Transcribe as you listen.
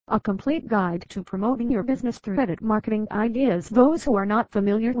a complete guide to promoting your business through Reddit marketing ideas. Those who are not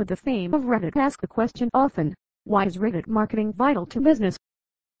familiar with the theme of Reddit ask the question often, why is Reddit marketing vital to business?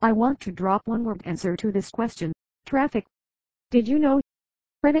 I want to drop one word answer to this question: traffic. Did you know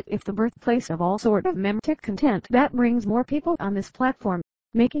Reddit is the birthplace of all sort of memtic content that brings more people on this platform,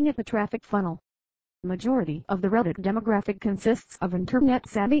 making it a traffic funnel? Majority of the Reddit demographic consists of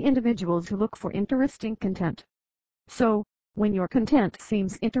internet-savvy individuals who look for interesting content. So, when your content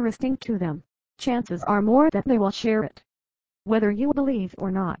seems interesting to them, chances are more that they will share it. Whether you believe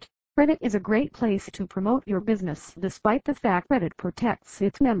or not, Reddit is a great place to promote your business despite the fact Reddit protects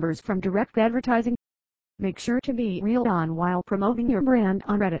its members from direct advertising. Make sure to be real on while promoting your brand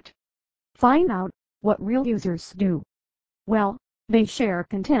on Reddit. Find out what real users do. Well, they share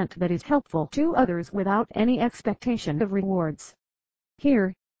content that is helpful to others without any expectation of rewards.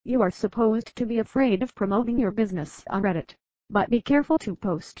 Here, you are supposed to be afraid of promoting your business on Reddit, but be careful to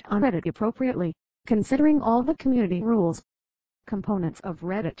post on Reddit appropriately, considering all the community rules. Components of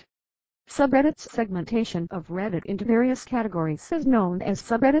Reddit. Subreddits. Segmentation of Reddit into various categories is known as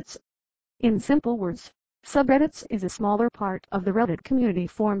subreddits. In simple words, subreddits is a smaller part of the Reddit community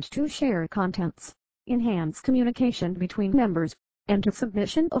formed to share contents, enhance communication between members, and to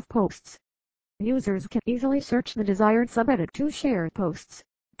submission of posts. Users can easily search the desired subreddit to share posts,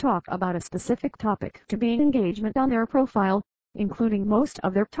 talk about a specific topic to gain engagement on their profile, including most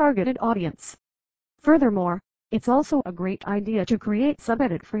of their targeted audience. Furthermore, it's also a great idea to create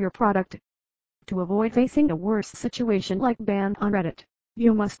subreddit for your product. To avoid facing a worse situation like ban on Reddit,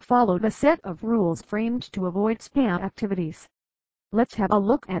 you must follow the set of rules framed to avoid spam activities. Let's have a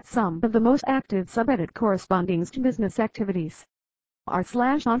look at some of the most active subreddit corresponding to business activities.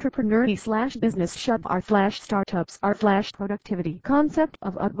 r/entrepreneur/business shub r/startups r/productivity. Concept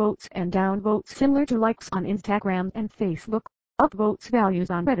of upvotes and downvotes. Similar to likes on Instagram and Facebook, upvotes values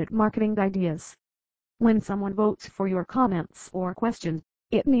on Reddit marketing ideas. When someone votes for your comments or question,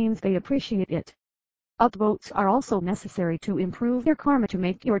 it means they appreciate it. Upvotes are also necessary to improve your karma to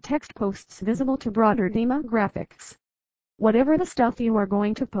make your text posts visible to broader demographics. Whatever the stuff you are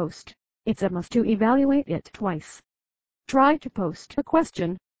going to post, it's a must to evaluate it twice. Try to post a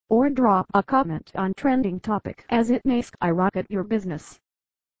question, or drop a comment on trending topic, as it may skyrocket your business.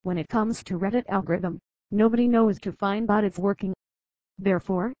 When it comes to Reddit algorithm, nobody knows to find out it's working.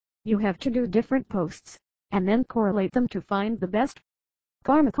 Therefore, you have to do different posts, and then correlate them to find the best.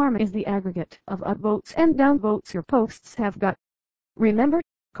 Karma is the aggregate of upvotes and downvotes your posts have got. Remember,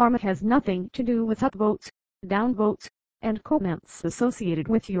 karma has nothing to do with upvotes, downvotes, and comments associated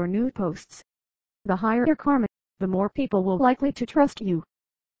with your new posts. The higher your karma, the more people will likely to trust you.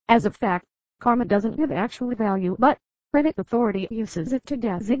 As a fact, karma doesn't have actual value, but Reddit authority uses it to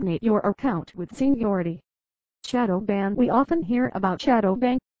designate your account with seniority. Shadow ban. We often hear about shadow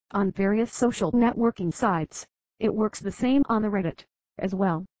ban on various social networking sites. It works the same on the Reddit as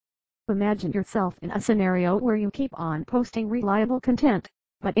well. Imagine yourself in a scenario where you keep on posting reliable content,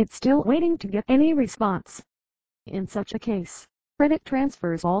 but it's still waiting to get any response. In such a case, Reddit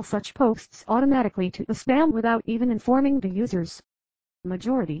transfers all such posts automatically to the spam without even informing the users.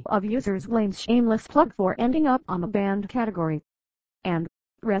 Majority of users blame shameless plug for ending up on the banned category. And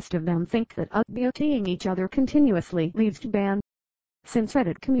rest of them think that upvoting each other continuously leads to ban. Since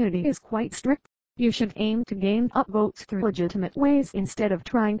Reddit community is quite strict, you should aim to gain upvotes through legitimate ways instead of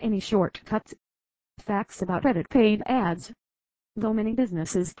trying any shortcuts. Facts about Reddit paid ads. Though many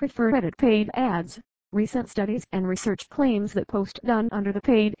businesses prefer Reddit paid ads, recent studies and research claims that posts done under the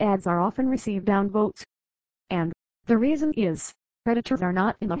paid ads are often receive downvotes. And the reason is, Redditors are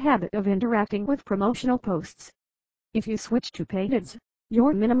not in the habit of interacting with promotional posts. If you switch to paid ads,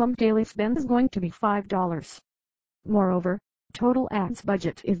 your minimum daily spend is going to be $5. Moreover, total ads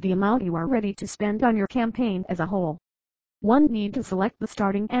budget is the amount you are ready to spend on your campaign as a whole. One need to select the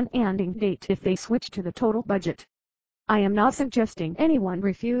starting and ending date if they switch to the total budget. I am not suggesting anyone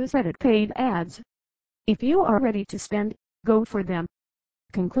refuse Reddit paid ads. If you are ready to spend, go for them.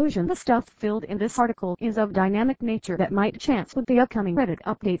 Conclusion: the stuff filled in this article is of dynamic nature that might chance with the upcoming Reddit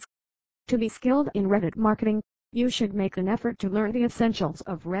updates. To be skilled in Reddit marketing, you should make an effort to learn the essentials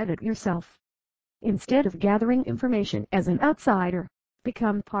of Reddit yourself. Instead of gathering information as an outsider,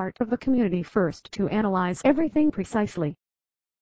 become part of the community first to analyze everything precisely.